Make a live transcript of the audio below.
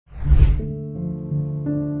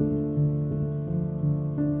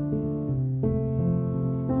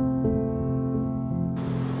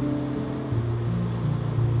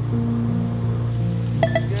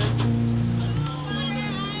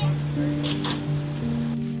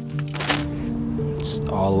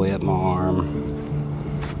all the way up my arm.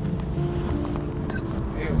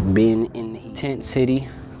 Being in the tent city,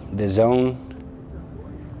 the zone,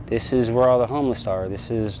 this is where all the homeless are.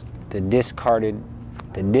 This is the discarded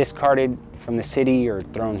from the city or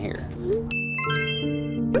thrown here.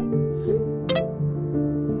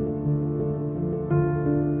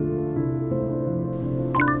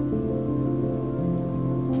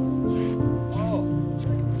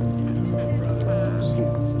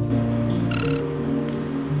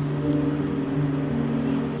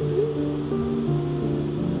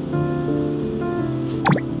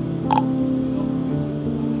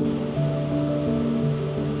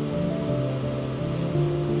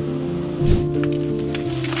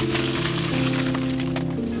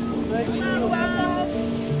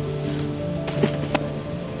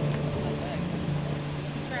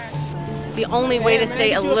 The only way to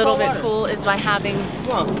stay a little bit cool is by having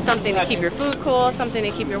something to keep your food cool, something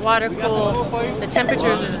to keep your water cool. The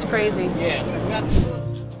temperatures are just crazy.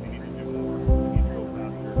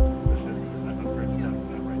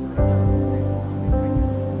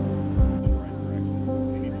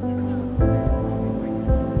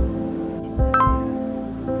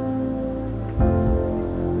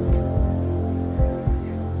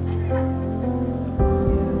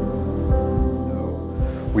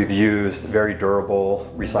 We've used very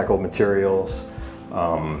durable, recycled materials.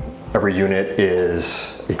 Every unit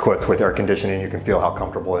is equipped with air conditioning. You can feel how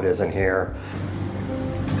comfortable it is in here.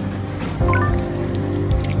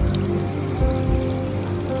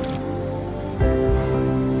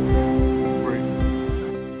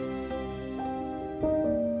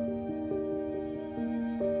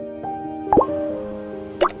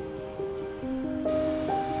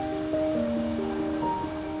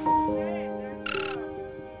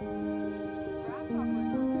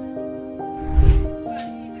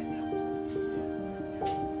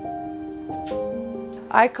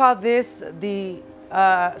 I call this the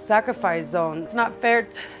sacrifice zone. It's not fair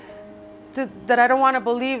that I don't want to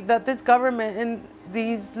believe that this government and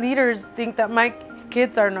these leaders think that my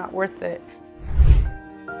kids are not worth it.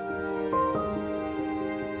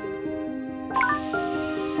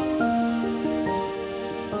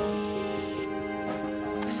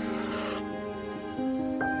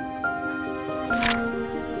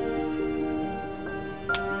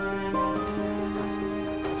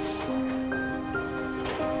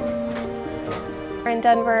 In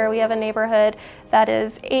Denver, we have a neighborhood that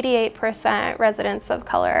is 88% residents of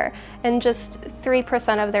color, and just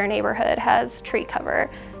 3% of their neighborhood has tree cover,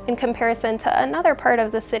 in comparison to another part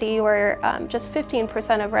of the city where just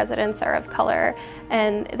 15% of residents are of color,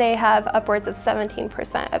 and they have upwards of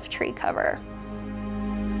 17% of tree cover.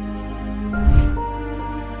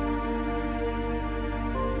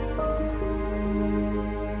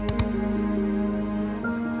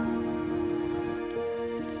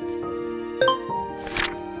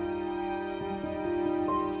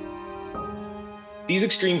 These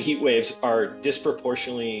extreme heat waves are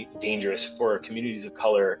disproportionately dangerous for communities of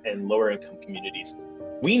color and lower income communities.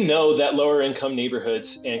 We know that lower income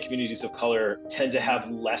neighborhoods and communities of color tend to have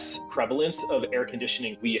less prevalence of air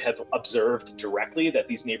conditioning. We have observed directly that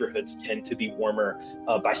these neighborhoods tend to be warmer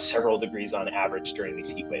by several degrees on average during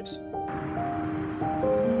these heat waves.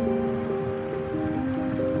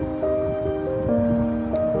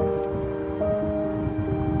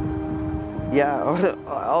 Yeah,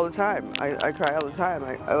 all the time. I cry all the time.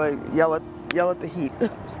 I like yell at the heat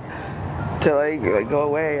to like go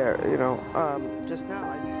away, or just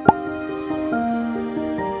now.